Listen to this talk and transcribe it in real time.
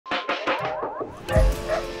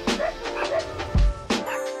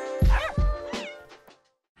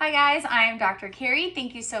guys, I'm Dr. Carrie.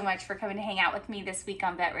 Thank you so much for coming to hang out with me this week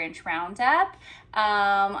on Vet Ranch Roundup.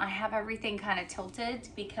 I have everything kind of tilted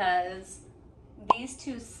because these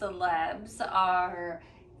two celebs are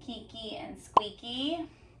Kiki and Squeaky.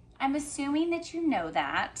 I'm assuming that you know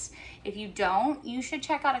that. If you don't, you should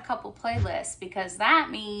check out a couple playlists because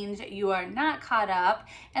that means you are not caught up,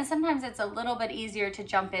 and sometimes it's a little bit easier to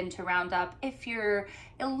jump into Roundup if you're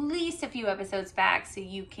at least a few episodes back, so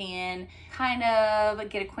you can kind of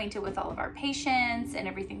get acquainted with all of our patients and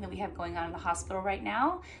everything that we have going on in the hospital right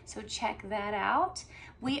now. So check that out.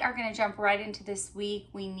 We are going to jump right into this week.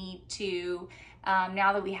 We need to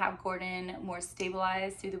now that we have Gordon more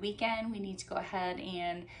stabilized through the weekend, we need to go ahead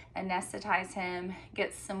and anesthetize him,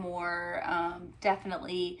 get some more,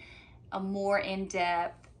 definitely a more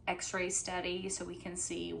in-depth x-ray study so we can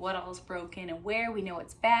see what all is broken and where. We know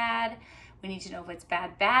it's bad. We need to know if it's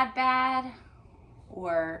bad, bad, bad,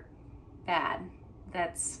 or bad.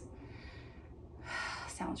 That's,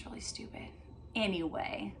 sounds really stupid.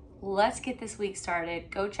 Anyway, let's get this week started.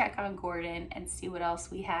 Go check on Gordon and see what else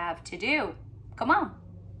we have to do. Come on.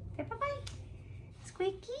 Say bye-bye.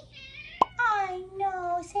 Squeaky? I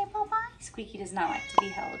know. Say bye-bye. Squeaky does not like to be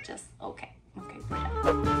held. Just, okay. Okay, we're done.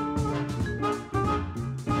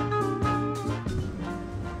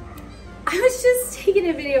 I was just taking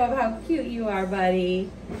a video of how cute you are, buddy.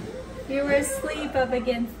 You were asleep up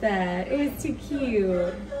against that. It was too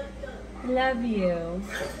cute. Love you.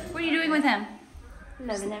 What are you doing with him?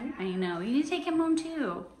 Loving him. I know. You need to take him home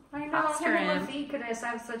too. I know. Foster I'm him. on feet because I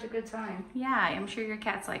have such a good time. Yeah, I'm sure your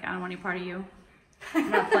cat's like, I don't want any part of you. I'm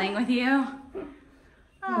not playing with you.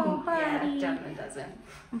 Oh, buddy. Yeah, definitely doesn't.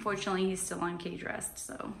 Unfortunately, he's still on cage rest,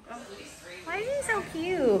 so. Why is he so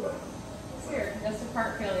cute? Here, just a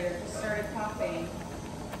heart failure. Just started coughing.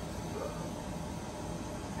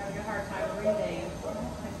 Having a hard time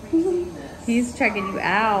breathing. He's checking you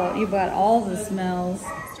out. You got all the smells.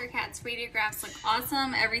 Mr. Cat's radiographs look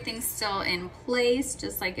awesome. Everything's still in place,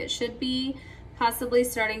 just like it should be. Possibly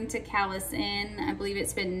starting to callus in. I believe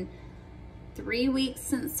it's been 3 weeks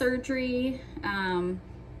since surgery.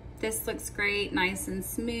 This looks great, nice and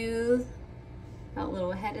smooth. That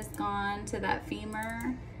little head is gone to that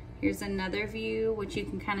femur. Here's another view, which you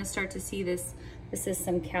can kind of start to see this. This is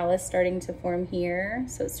some callus starting to form here.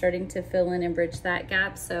 So it's starting to fill in and bridge that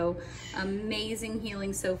gap. So amazing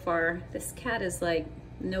healing so far. This cat is like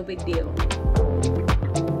no big deal.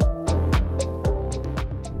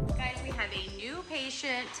 Guys, we have a new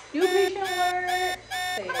patient. New patient alert.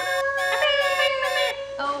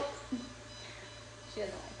 Oh, she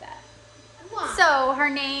doesn't like that. So her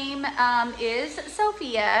name is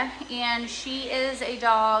Sophia, and she is a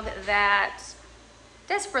dog that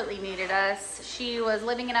desperately needed us. She was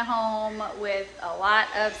living in a home with a lot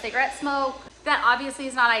of cigarette smoke. That obviously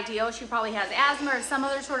is not ideal. She probably has asthma or some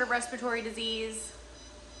other sort of respiratory disease,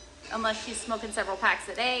 unless she's smoking several packs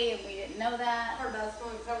a day, and we didn't know that. Her does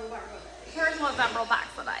smoke several packs a day. Hers was several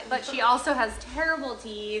packs a day, but she also has terrible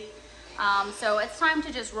teeth. So it's time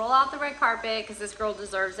to just roll out the red carpet because this girl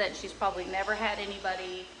deserves it. She's probably never had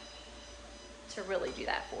anybody to really do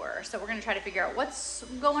that for her. So we're gonna try to figure out what's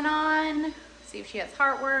going on, see if she has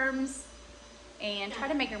heartworms, and try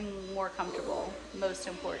to make her more comfortable, most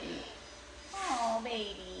important. Oh,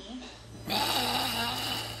 baby.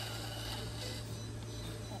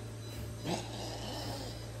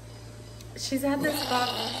 She's had this dog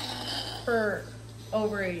for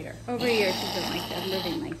over a year. Over a year she's been like that,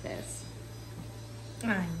 living like this. I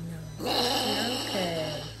know.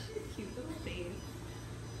 Okay. Cute little face.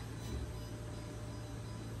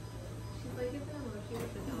 She's like, it's an emoji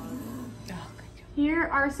with the dog. Oh, good job. Here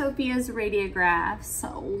are Sophia's radiographs.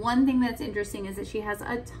 So one thing that's interesting is that she has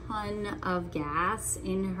a ton of gas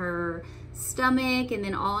in her stomach and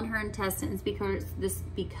then all in her intestines because this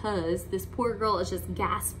poor girl is just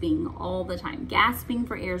gasping all the time, gasping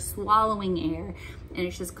for air, swallowing air, and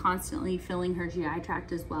it's just constantly filling her GI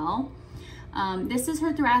tract as well. This is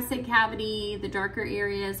her thoracic cavity. The darker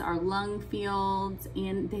areas are lung fields,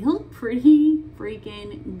 and they look pretty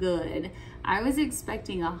freaking good. I was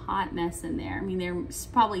expecting a hot mess in there. I mean, there's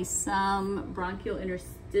probably some bronchial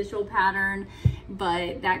interstitial pattern,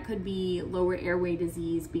 but that could be lower airway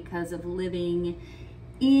disease because of living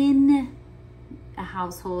in a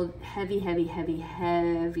household heavy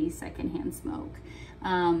secondhand smoke.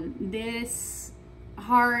 This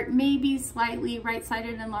heart maybe slightly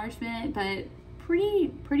right-sided enlargement, but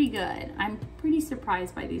pretty good. I'm pretty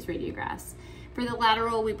surprised by these radiographs. For the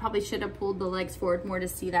lateral, we probably should have pulled the legs forward more to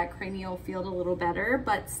see that cranial field a little better,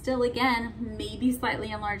 but still, again, maybe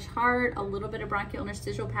slightly enlarged heart, a little bit of bronchial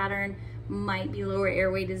interstitial pattern, might be lower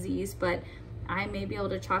airway disease, but I may be able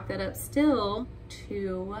to chalk that up still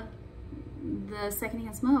to the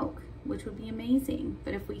secondhand smoke, which would be amazing.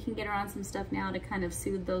 But if we can get her on some stuff now to kind of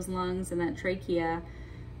soothe those lungs and that trachea,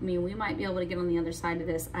 I mean, we might be able to get on the other side of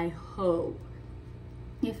this, I hope.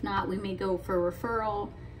 If not, we may go for a referral.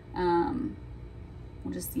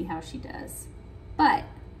 We'll just see how she does. But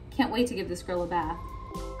can't wait to give this girl a bath.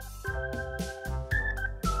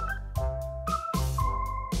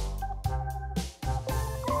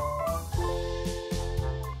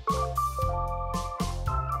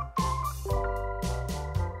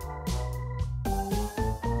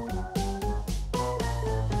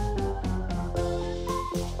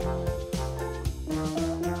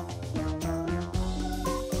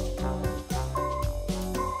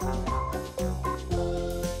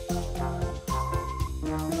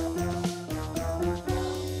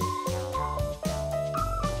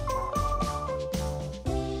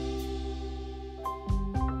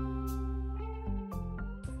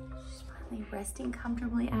 Resting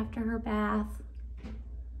comfortably after her bath.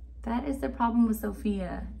 That is the problem with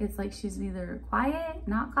Sophia. It's like she's either quiet,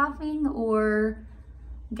 not coughing, or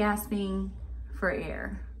gasping for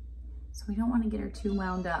air. So we don't want to get her too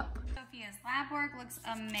wound up. Sophia's lab work looks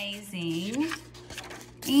amazing.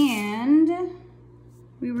 And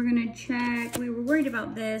we were gonna check, we were worried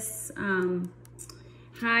about this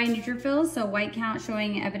high neutrophils, so white count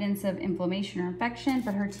showing evidence of inflammation or infection,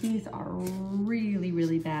 but her teeth are really,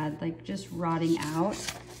 really bad, like just rotting out.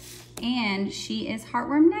 And she is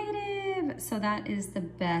heartworm negative, so that is the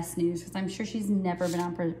best news, because I'm sure she's never been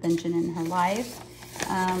on prevention in her life,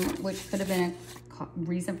 which could have been a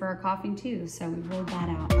reason for her coughing too, so we ruled that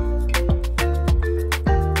out.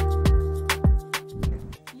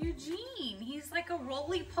 Eugene, he's like a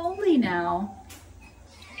roly-poly now.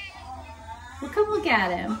 Well, come look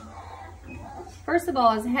at him. First of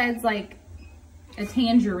all, his head's like a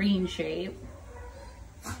tangerine shape.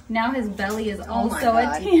 Now his belly is also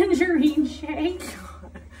a tangerine shape.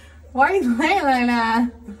 Why are you laying like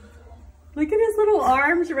that? Look at his little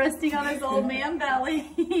arms resting on his old man belly.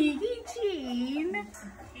 Eugene.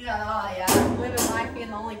 Yeah, yeah. Living life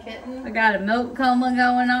being the only kitten. I got a milk coma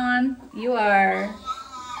going on. You are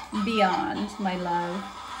beyond, my love.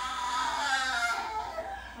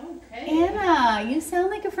 Anna, you sound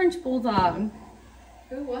like a French bulldog.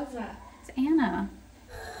 Who was that? It's Anna.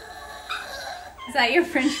 Is that your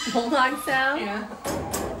French bulldog sound? Yeah.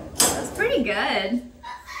 That's pretty good.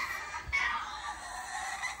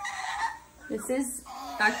 This is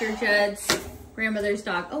Dr. Judd's grandmother's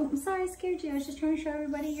dog. Oh, I'm sorry, I scared you. I was just trying to show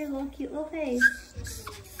everybody your little cute little face.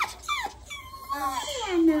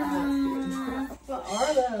 Anna. What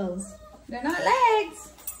are those? They're not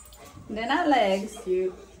legs. They're not legs.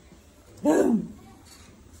 Cute. Boom.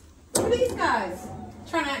 Look at these guys.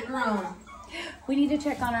 Trying to act grown. We need to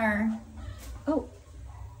check on our... Oh.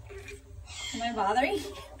 Am I bothering?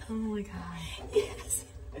 Oh my god. Yes.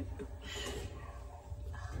 Oh,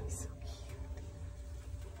 he's so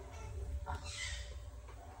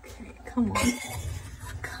cute. Okay, come on.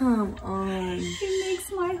 Come on. He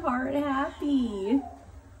makes my heart happy.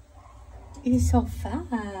 He's so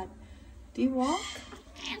fat. Do you walk?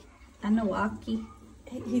 I'm a walkie.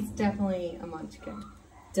 He's definitely a munchkin.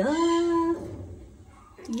 Duh.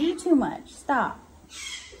 You too much. Stop.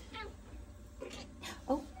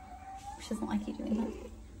 Oh, she doesn't like you doing that.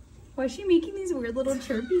 Why is she making these weird little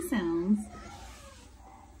chirpy sounds?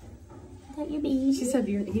 Is that your baby? She said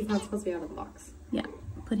he's not supposed to be out of the box. Yeah,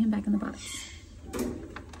 put him back in the box.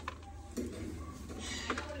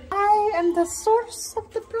 I am the source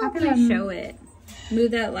of the problem. How can I show it?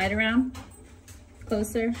 Move that light around.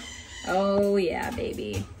 Closer. Oh yeah,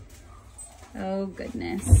 baby. Oh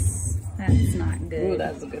goodness. That's not good. Ooh,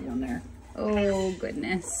 that's a good one there. Oh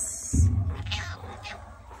goodness.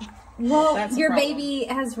 Well, That's your baby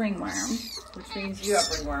has ringworm. Which means you have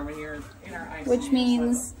ringworm and you're in our ICU. Which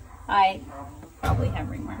means I probably have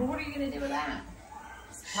ringworm. Well, what are you going to do with that?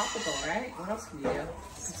 It's topical, right? What else can you do?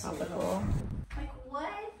 It's Topical. Like, what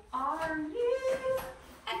are you?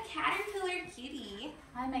 A caterpillar kitty.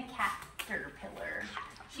 I'm a caterpillar.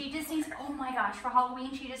 She just needs, oh my gosh, for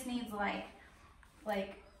Halloween, she just needs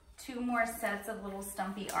like 2 more sets of little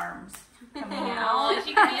stumpy arms coming out.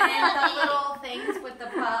 She can And the little things with the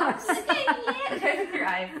puffs.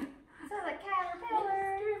 Right. So the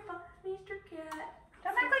caterpillar. Mr. Cat.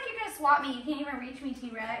 Don't act like you're gonna swat me. You can't even reach me,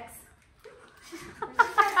 T-Rex. so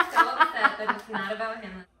upset that it's not about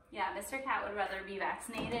him. Yeah, Mr. Cat would rather be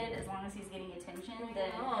vaccinated as long as he's getting attention than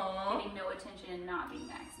getting no attention and not being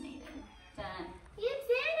vaccinated. Done. You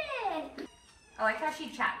did it! I like how she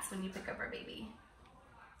chats when you pick up her baby.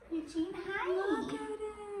 Eugene, hi. Look at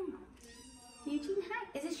him. Eugene, hi.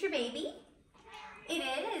 Is this your baby?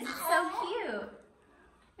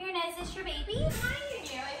 this your baby? Reminding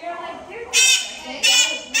you, and you're like, you're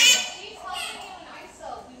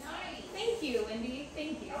Thank you, Wendy.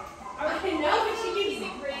 Thank you. I know, but she keeps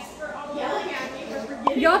yelling at me for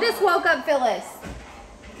forgetting. Y'all just woke up Phyllis.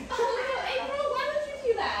 Oh, April, why would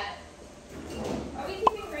you do that? Are we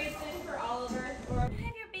keeping grapes in for Oliver? Or Have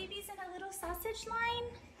your babies in a little sausage line?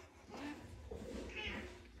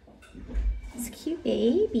 It's cute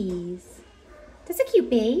babies. Those are cute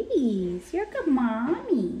babies. You're a good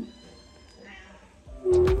mommy.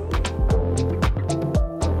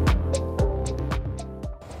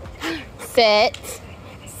 Sit.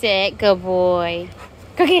 Sit. Good boy.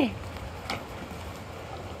 Go get it.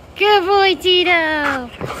 Good boy, Tito.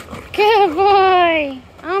 Good boy.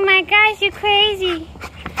 Oh my gosh, you're crazy.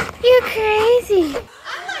 You're crazy.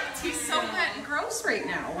 He's so wet and gross right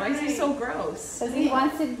now. Why is he so gross? Because he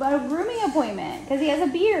wants a grooming appointment. Because he has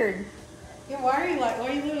a beard. Yeah, why are you look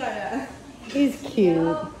like that? He's cute.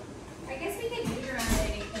 I guess we can move around at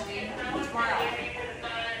any point.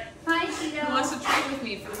 Hi, Tito. Who wants to trade with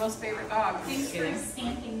me for the most favorite dog? I'm Thanks just for kidding.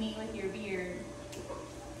 stamping me with your beard.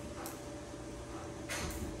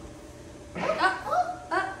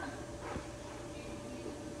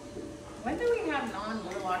 When do we have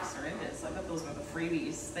non-Lurlock syringes? I thought those were the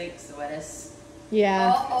freebies. Thanks, lettuce.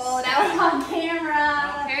 Yeah. Oh, that was on camera.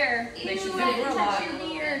 I don't care. They Ew, should do I didn't touch Lurlock. your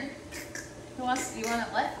beard. Who wants? Do you want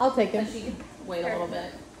it lit? I'll take it. She can wait a little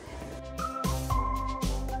bit.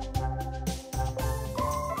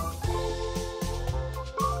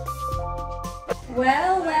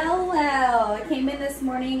 Well, well, well. I came in this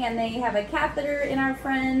morning and they have a catheter in our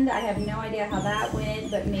friend. I have no idea how that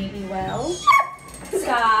went, but maybe well.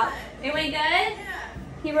 Stop. It went good?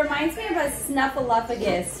 He reminds me of a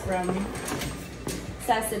snuffleupagus from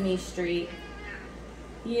Sesame Street.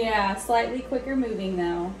 Yeah, slightly quicker moving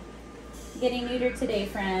though. Getting neutered today,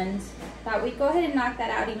 friend. Thought we'd go ahead and knock that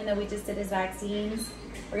out even though we just did his vaccines.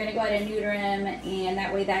 We're gonna go ahead and neuter him and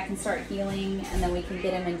that way that can start healing and then we can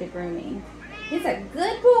get him into grooming. He's a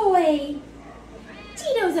good boy.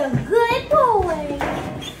 Tito's a good boy.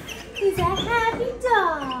 He's a happy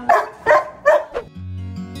dog.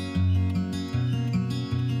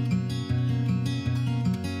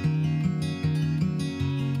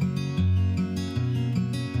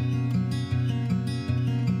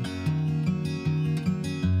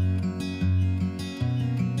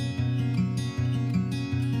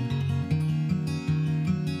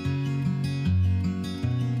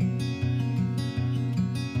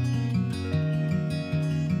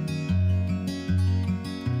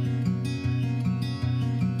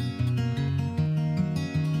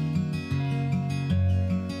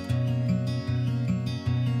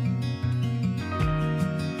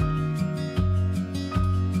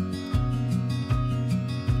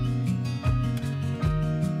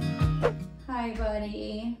 Hi,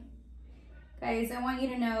 buddy. Guys, I want you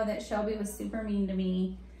to know that Shelby was super mean to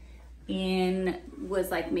me and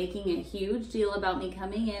was like making a huge deal about me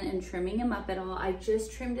coming in and trimming him up at all. I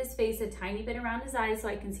just trimmed his face a tiny bit around his eyes so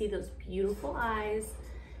I can see those beautiful eyes.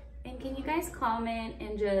 And can you guys comment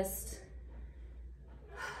and just,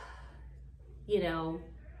 you know,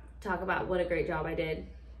 talk about what a great job I did?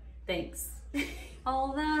 Thanks.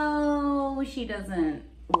 Although she doesn't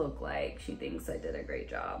look like she thinks I did a great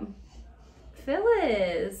job.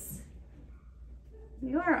 Phyllis,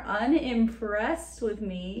 you are unimpressed with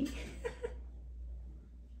me.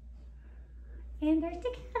 And there's the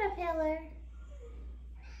caterpillar.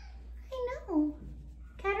 I know.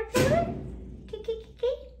 Caterpillar?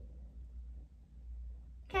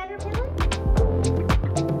 Caterpillar?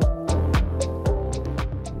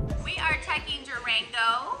 We are checking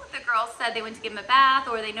Durango. The girls said they went to give him a bath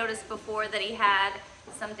or they noticed before that he had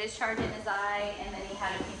some discharge in his eye and then he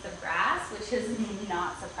had a piece of grass, which is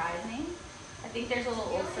not surprising. I think there's a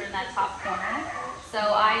little ulcer in that top corner. So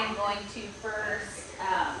I am going to first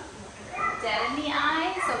deaden the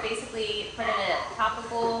eye. So basically put a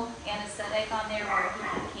topical anesthetic on there where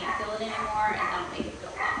he can't feel it anymore and that'll make it feel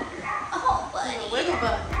a lot better. Oh, buddy.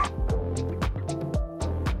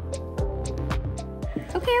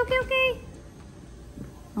 Okay.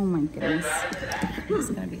 Oh my goodness. It's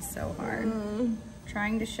gonna be so hard.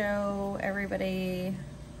 Trying to show everybody,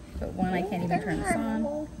 but one I can't even turn this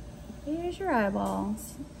on. Here's your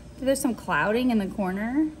eyeballs. There's some clouding in the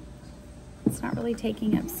corner. It's not really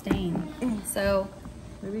taking up stain. So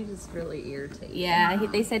Maybe just really irritating. yeah,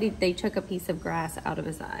 they said they took a piece of grass out of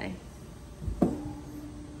his eye.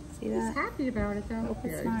 See He's that? happy about it though.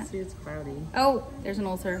 It's Here, not. see it's cloudy. Oh, there's an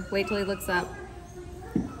ulcer. Wait till he looks up.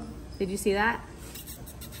 Did you see that?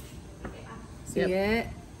 See Yep. it?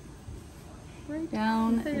 Right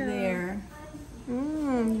Down there. there.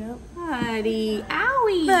 Yep. Buddy,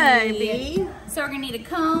 owie. Baby. So we're gonna need a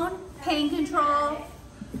cone, pain control,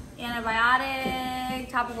 antibiotic,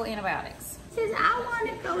 topical antibiotics. It says, I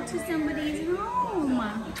wanna go to somebody's home.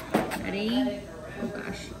 Ready? Oh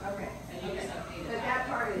gosh.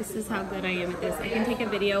 This is how good I am at this. I can take a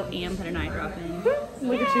video and put an eye drop in.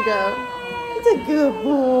 Look at you go. It's a good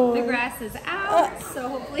boy. The grass is out, so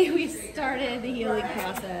hopefully we've started the healing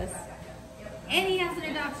process. And he has an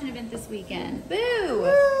adoption event this weekend. Boo!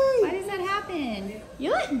 Why does that happen?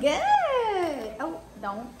 You look good. Oh,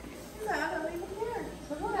 don't. No, I don't even care.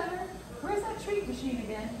 So whatever. Where's that treat machine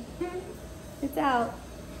again? It's out.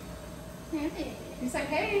 He's like,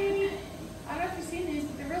 hey, I don't know if you've seen these,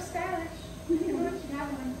 but they're real stylish. You should have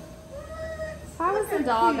one. If I was a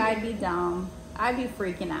dog, I'd be dumb. I'd be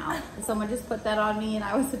freaking out. If someone just put that on me and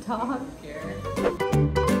I was a dog.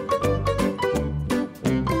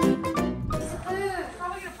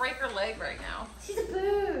 Probably gonna break her leg right now. She's a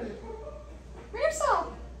bird.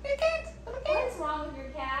 Mirasol, you can't. What's wrong with your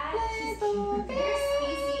cat? Little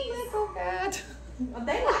species. Little cat. Well,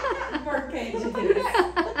 they like that in bird cages.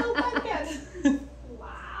 Little cat.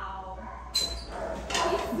 Wow. He's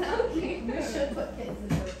so cute. We should put kids in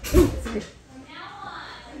bird cages. From now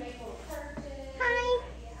on, they will purchase. Hi.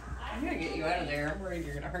 I'm gonna get you out of there. I'm worried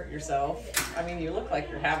you're gonna hurt yourself. I mean, you look like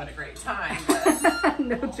you're having a great time, but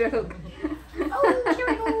No joke. oh, here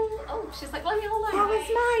we go. Oh, she's like, let me hold on. That was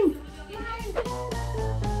mine.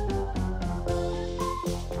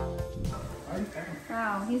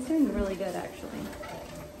 Wow, he's doing really good actually.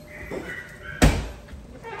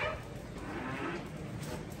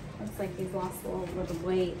 Looks like he's lost a little bit of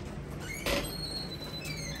weight.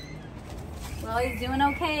 Well, he's doing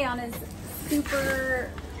okay on his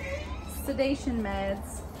super sedation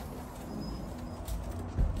meds.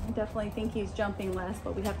 I definitely think he's jumping less,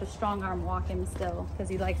 but we have to strong arm walk him still because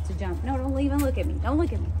he likes to jump. No, don't even look at me. Don't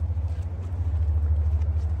look at me.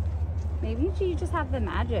 Maybe you just have the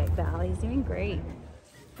magic, Val. He's doing great.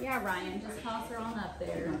 Yeah, Ryan, just toss her on up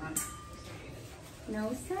there.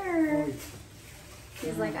 No, sir.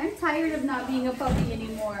 He's like, I'm tired of not being a puppy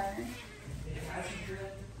anymore.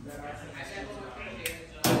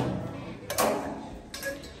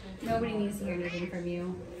 Nobody needs to hear anything from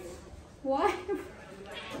you. What?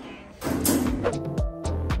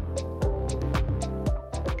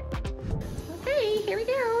 Okay, here we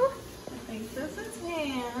go. I think this is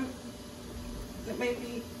ham. It may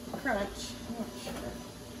be crunch. I'm not sure.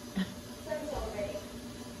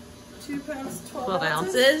 2 pounds, 12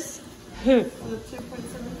 ounces. So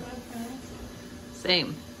 2.75 pounds.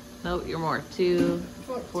 Same. No, you're more.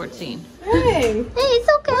 214. Hey! Hey, it's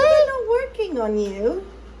okay. I'm not working on you.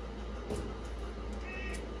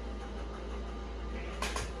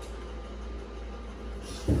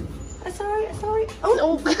 Sorry. Oh,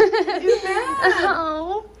 no. You're bad.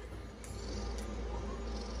 Oh.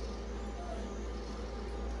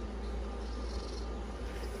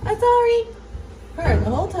 I'm sorry. Her the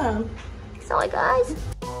whole time. Sorry, guys.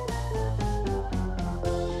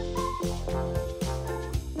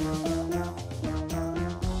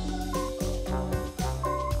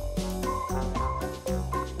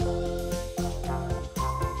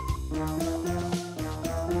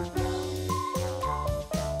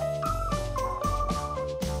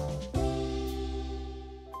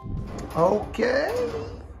 Okay.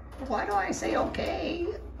 Why do I say okay?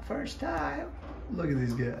 First time. Look at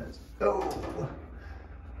these guys. Oh.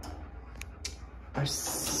 I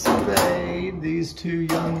spayed these 2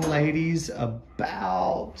 young ladies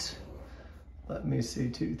about, let me see,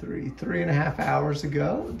 3.5 hours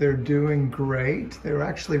ago. They're doing great. They were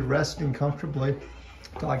actually resting comfortably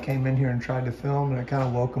until I came in here and tried to film, and I kind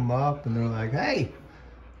of woke them up, and they're like, hey,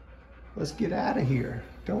 let's get out of here.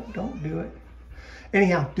 Don't do it.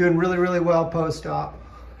 Anyhow, doing really well post-op.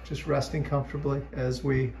 Just resting comfortably as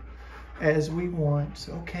we want.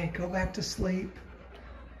 So, okay, go back to sleep.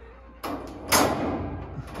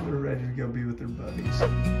 They're ready to go be with their buddies.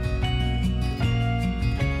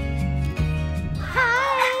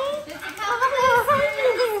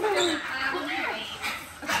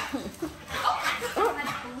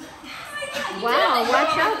 Wow,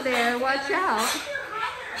 watch out there. Watch out.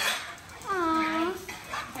 Aww.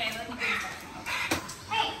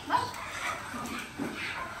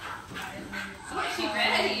 She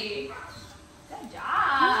ready. Good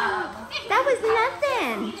job. That was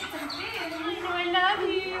nothing. I love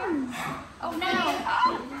you. Oh no.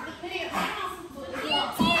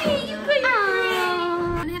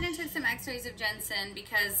 I went ahead and took some x-rays of Jensen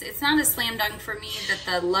because it's not a slam dunk for me that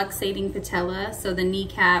the luxating patella, so the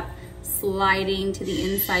kneecap sliding to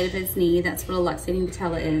the inside of his knee, that's what a luxating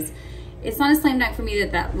patella is it's not a slam dunk for me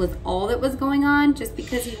that that was all that was going on, just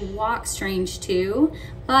because he walks strange too.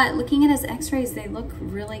 But looking at his x-rays, they look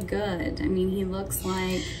really good. I mean, he looks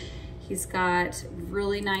like he's got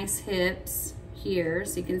really nice hips here.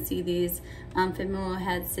 So you can see these femoral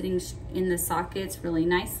heads sitting in the sockets really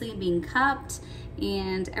nicely, being cupped,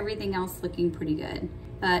 and everything else looking pretty good.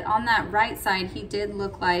 But on that right side, he did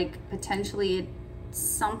look like potentially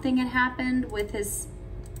something had happened with his,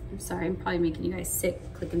 I'm sorry, I'm probably making you guys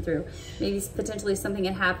sick clicking through. Maybe potentially something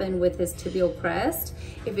had happened with his tibial crest.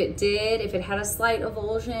 If it did, if it had a slight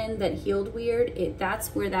avulsion that healed weird, that's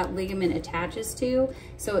where that ligament attaches to.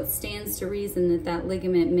 So it stands to reason that that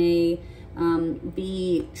ligament may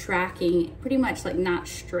be tracking pretty much like not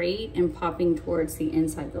straight and popping towards the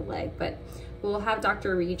inside of the leg. But we'll have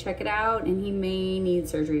Dr. Reed check it out, and he may need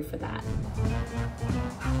surgery for that.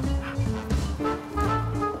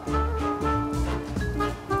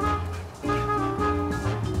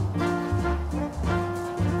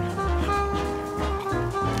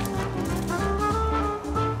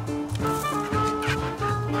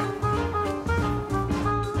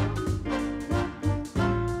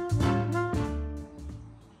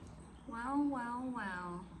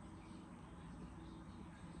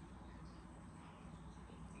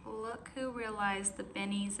 Look who realized the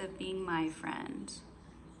bennies of being my friend.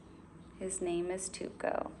 His name is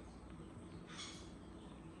Tuco.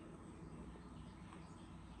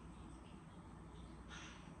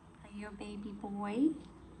 Are you a baby boy?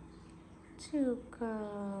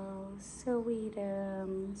 Tuco,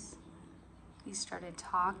 sweetums. You started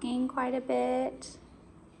talking quite a bit.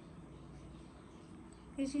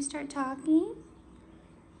 Did you start talking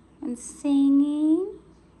and singing?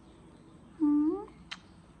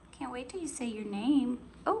 Can't wait till you say your name.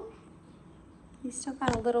 Oh, you still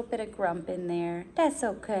got a little bit of grump in there. That's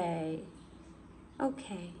okay.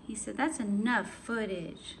 Okay, he said that's enough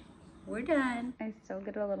footage. We're done. I still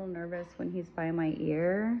get a little nervous when he's by my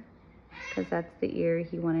ear, because that's the ear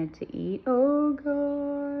he wanted to eat. Oh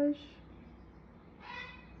gosh.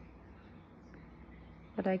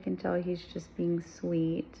 But I can tell he's just being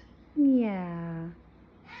sweet. Yeah,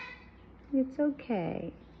 it's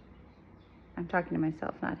okay. I'm talking to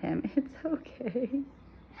myself, not him. It's okay.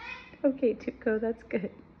 Okay, Tuco, that's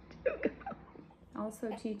good. Tuco.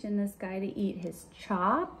 Also teaching this guy to eat his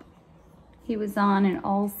chop. He was on an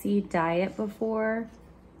all-seed diet before.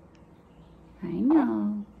 I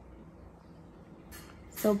know.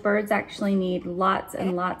 So birds actually need lots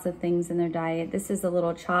and lots of things in their diet. This is a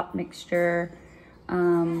little chop mixture.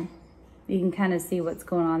 You can kind of see what's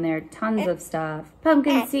going on there. Tons of stuff.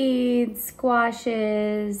 Pumpkin seeds,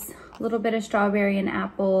 squashes, a little bit of strawberry and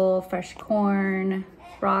apple, fresh corn,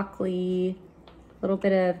 broccoli, a little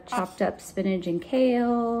bit of chopped up spinach and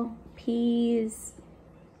kale, peas,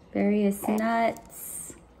 various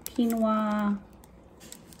nuts, quinoa,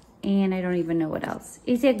 and I don't even know what else.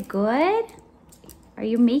 Is it good? Are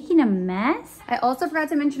you making a mess? I also forgot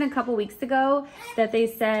to mention a couple weeks ago that they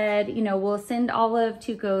said, you know, we'll send all of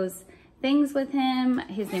Tuco's things with him.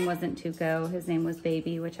 His name wasn't Tuco, his name was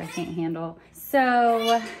Baby, which I can't handle.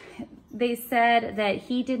 So they said that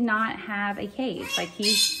he did not have a cage. Like,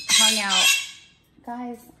 he hung out,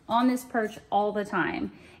 guys, on this perch all the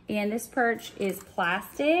time. And this perch is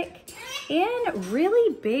plastic and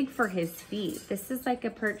really big for his feet. This is like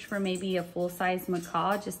a perch for maybe a full-size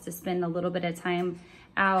macaw, just to spend a little bit of time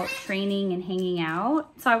out training and hanging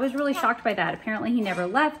out. So I was really shocked by that. Apparently he never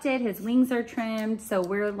left it. His wings are trimmed, so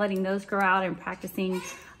we're letting those grow out and practicing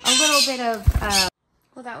a little bit of,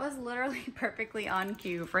 well, that was literally perfectly on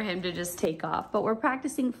cue for him to just take off. But we're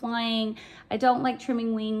practicing flying. I don't like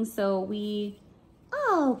trimming wings, so we,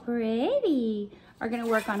 oh, pretty, are gonna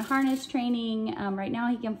work on harness training. Right now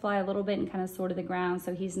he can fly a little bit and kind of soar to the ground,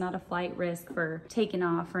 so he's not a flight risk for taking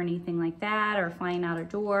off or anything like that, or flying out a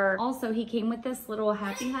door. Also, he came with this little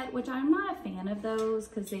happy hut, which I'm not a fan of those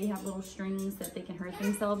because they have little strings that they can hurt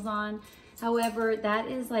themselves on. However, that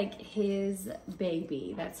is like his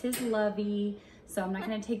baby. That's his lovey. So I'm not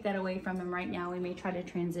gonna take that away from him right now. We may try to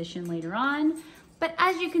transition later on. But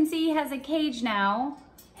as you can see, he has a cage now.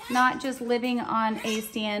 Not just living on a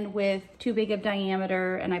stand with too big of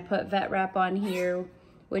diameter, and I put vet wrap on here,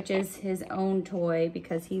 which is his own toy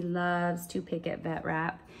because he loves to pick at vet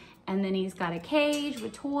wrap. And then he's got a cage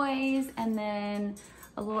with toys and then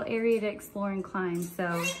a little area to explore and climb.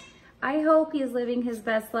 So I hope he's living his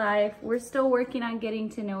best life. We're still working on getting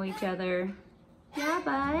to know each other. Yeah,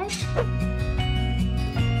 bud.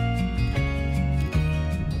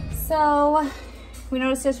 So we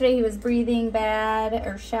noticed yesterday he was breathing bad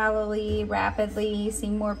or shallowly, rapidly,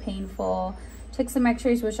 seemed more painful. Took some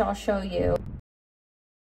x-rays, which I'll show you.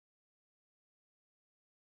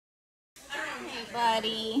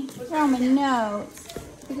 buddy. You're on my notes.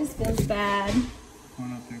 It just feels bad.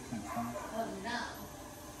 103.5. Oh no.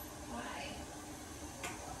 Why?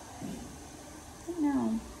 I don't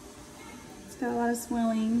know. It's got a lot of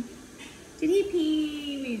swelling. Did he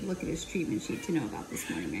pee? We look at his treatment sheet to know about this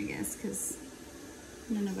morning, I guess, because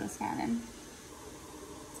none of us had him.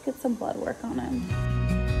 Let's get some blood work on him.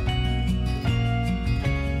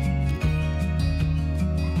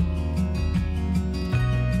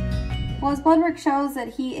 Well, his blood work shows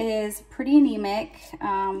that he is pretty anemic,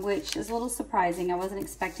 which is a little surprising. I wasn't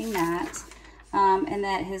expecting that. And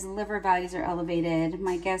that his liver values are elevated.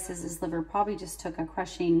 My guess is his liver probably just took a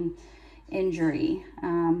crushing injury.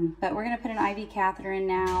 But we're gonna put an IV catheter in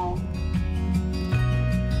now.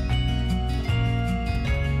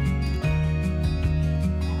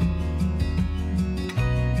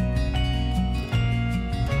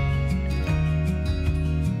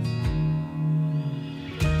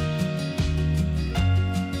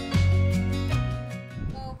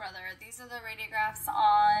 Radiographs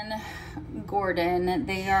on Gordon.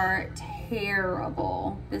 They are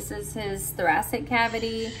terrible. This is his thoracic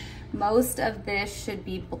cavity. Most of this should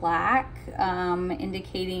be black,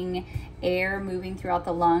 indicating air moving throughout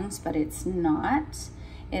the lungs, but it's not.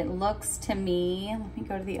 It looks to me, let me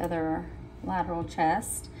go to the other lateral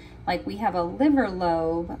chest, like we have a liver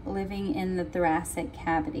lobe living in the thoracic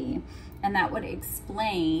cavity, and that would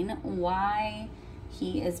explain why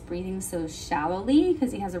he is breathing so shallowly,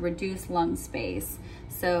 because he has a reduced lung space.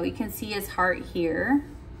 So you can see his heart here,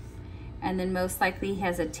 and then most likely he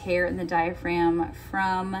has a tear in the diaphragm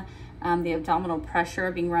from the abdominal pressure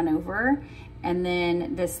being run over, and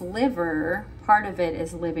then this liver, part of it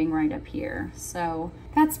is living right up here. So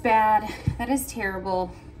that's bad. That is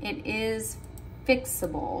terrible. It is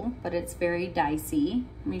fixable, but it's very dicey.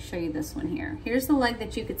 Let me show you this one here. Here's the leg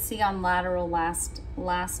that you could see on lateral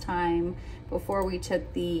last time before we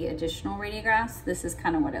took the additional radiographs. This is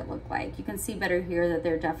kind of what it looked like. You can see better here that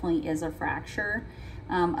there definitely is a fracture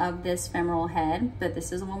of this femoral head, but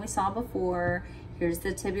this is the one we saw before. Here's the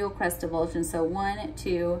tibial crest avulsion. So 1,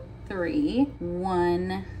 2, 3.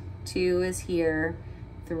 1, 2 is here,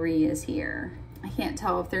 3 is here. I can't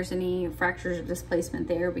tell if there's any fractures or displacement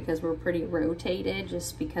there because we're pretty rotated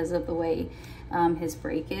just because of the way his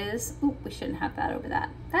break is. Ooh, we shouldn't have that over that.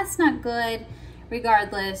 That's not good.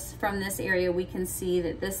 Regardless, from this area, we can see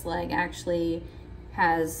that this leg actually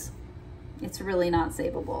has, it's really not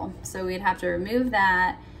savable. So we'd have to remove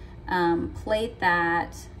that, plate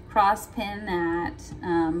that, cross pin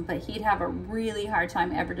that, but he'd have a really hard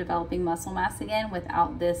time ever developing muscle mass again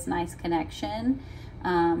without this nice connection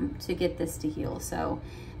to get this to heal. So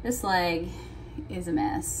this leg is a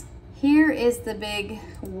mess. Here is the big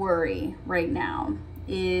worry right now,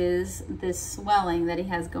 is this swelling that he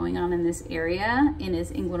has going on in this area, in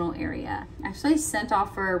his inguinal area. Actually sent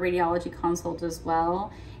off for a radiology consult as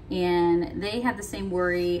well, and they had the same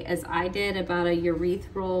worry as I did about a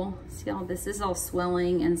urethral. See all this is all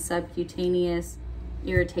swelling and subcutaneous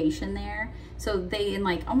irritation there. So they in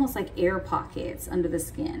like almost like air pockets under the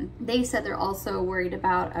skin. They said they're also worried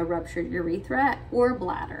about a ruptured urethra or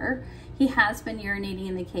bladder. He has been urinating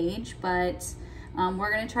in the cage, but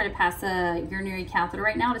we're gonna try to pass a urinary catheter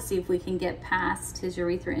right now to see if we can get past his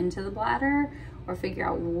urethra into the bladder or figure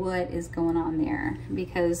out what is going on there.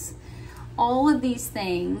 Because all of these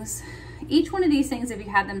things, each one of these things, if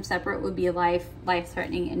you had them separate, would be a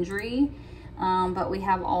life-threatening injury. But we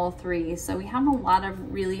have all three. So we have a lot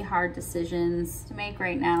of really hard decisions to make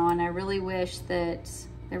right now, and I really wish that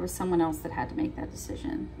there was someone else that had to make that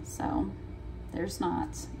decision. So there's not,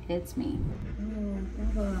 it's me.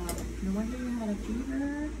 Oh, no wonder you had a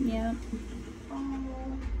fever. Yep.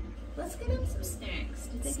 Oh, let's get him some snacks.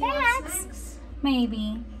 Do you think he Snacks? wants snacks?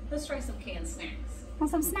 Maybe. Let's try some canned snacks.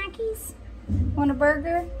 Want some snackies? Want a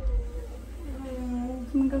burger? I'm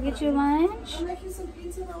gonna go get you lunch. I'll make you some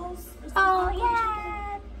pizza rolls. Or some Oh popcorn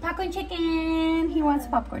yeah, popcorn chicken. He wants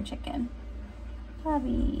popcorn chicken.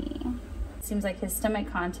 Bobby. Seems like his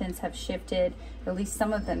stomach contents have shifted, at least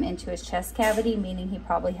some of them, into his chest cavity, meaning he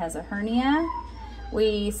probably has a hernia.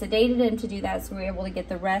 We sedated him to do that, so we were able to get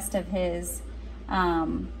the rest of his,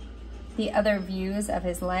 the other views of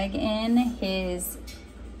his leg in. His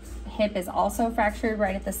hip is also fractured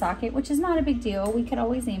right at the socket, which is not a big deal. We could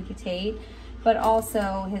always amputate, but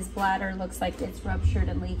also his bladder looks like it's ruptured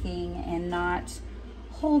and leaking and not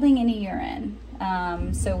holding any urine.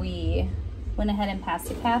 So we went ahead and passed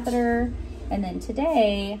the catheter. And then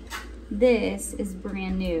today, this is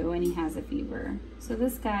brand new and he has a fever. So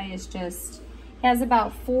this guy is just, he has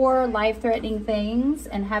about 4 life-threatening things,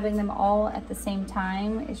 and having them all at the same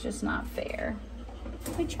time is just not fair.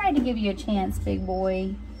 We tried to give you a chance, big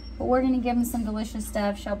boy. But we're gonna give him some delicious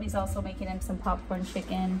stuff. Shelby's also making him some popcorn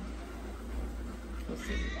chicken. We'll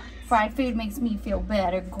see what he wants. Fried food makes me feel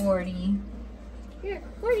better, Gordy. Here,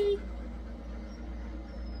 Gordy.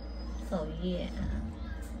 Oh yeah.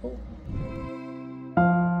 Oh.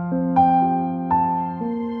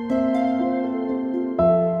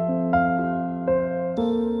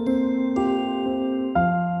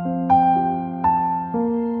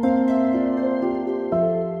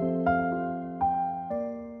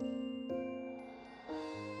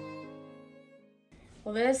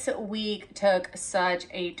 Well, this week took such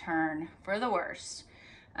a turn for the worst.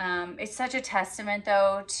 It's such a testament,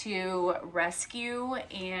 though, to rescue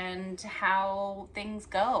and how things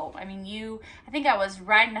go. I mean, I think I was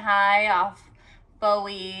riding high off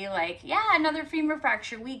Bowie, like, yeah, another femur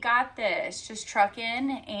fracture. We got this. Just truck in,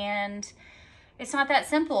 and it's not that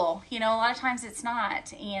simple. You know, a lot of times it's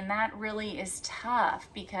not. And that really is tough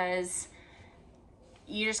because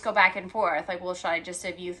you just go back and forth. Like, well, should I just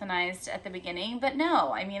have euthanized at the beginning? But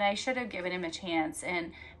no, I mean, I should have given him a chance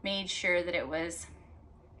and made sure that it was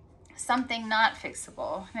something not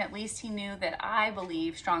fixable. And at least he knew that I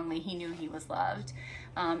believe strongly he knew he was loved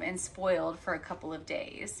and spoiled for a couple of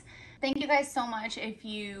days. Thank you guys so much. If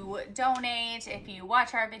you donate, if you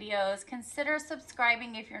watch our videos, consider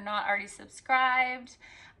subscribing if you're not already subscribed.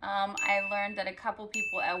 I learned that a couple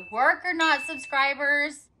people at work are not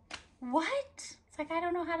subscribers. What? It's like, I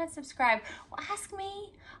don't know how to subscribe. Well, ask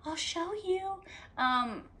me, I'll show you.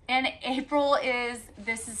 And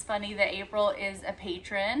this is funny that April is a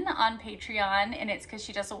patron on Patreon, and it's because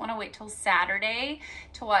she doesn't want to wait till Saturday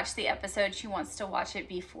to watch the episode. She wants to watch it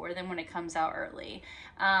before then when it comes out early.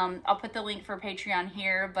 I'll put the link for Patreon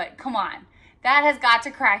here, but come on. That has got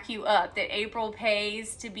to crack you up that April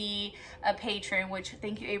pays to be a patron, which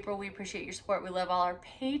thank you, April. We appreciate your support. We love all our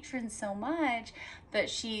patrons so much, but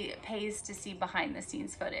she pays to see behind the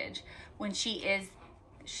scenes footage when she is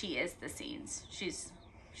the scenes. She's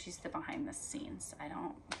the behind the scenes.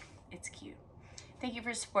 It's cute. Thank you for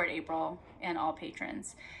your support, April, and all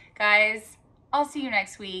patrons. Guys, I'll see you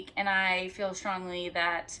next week, and I feel strongly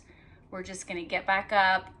that we're just gonna get back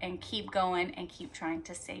up and keep going and keep trying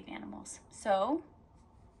to save animals. So,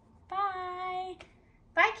 bye.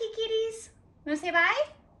 Bye, kitties. Wanna say bye?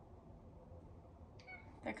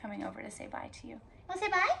 They're coming over to say bye to you. Wanna say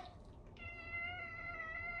bye?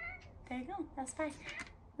 There you go, that's bye.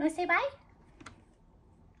 Wanna say bye?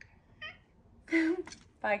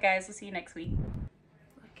 Bye guys, we'll see you next week.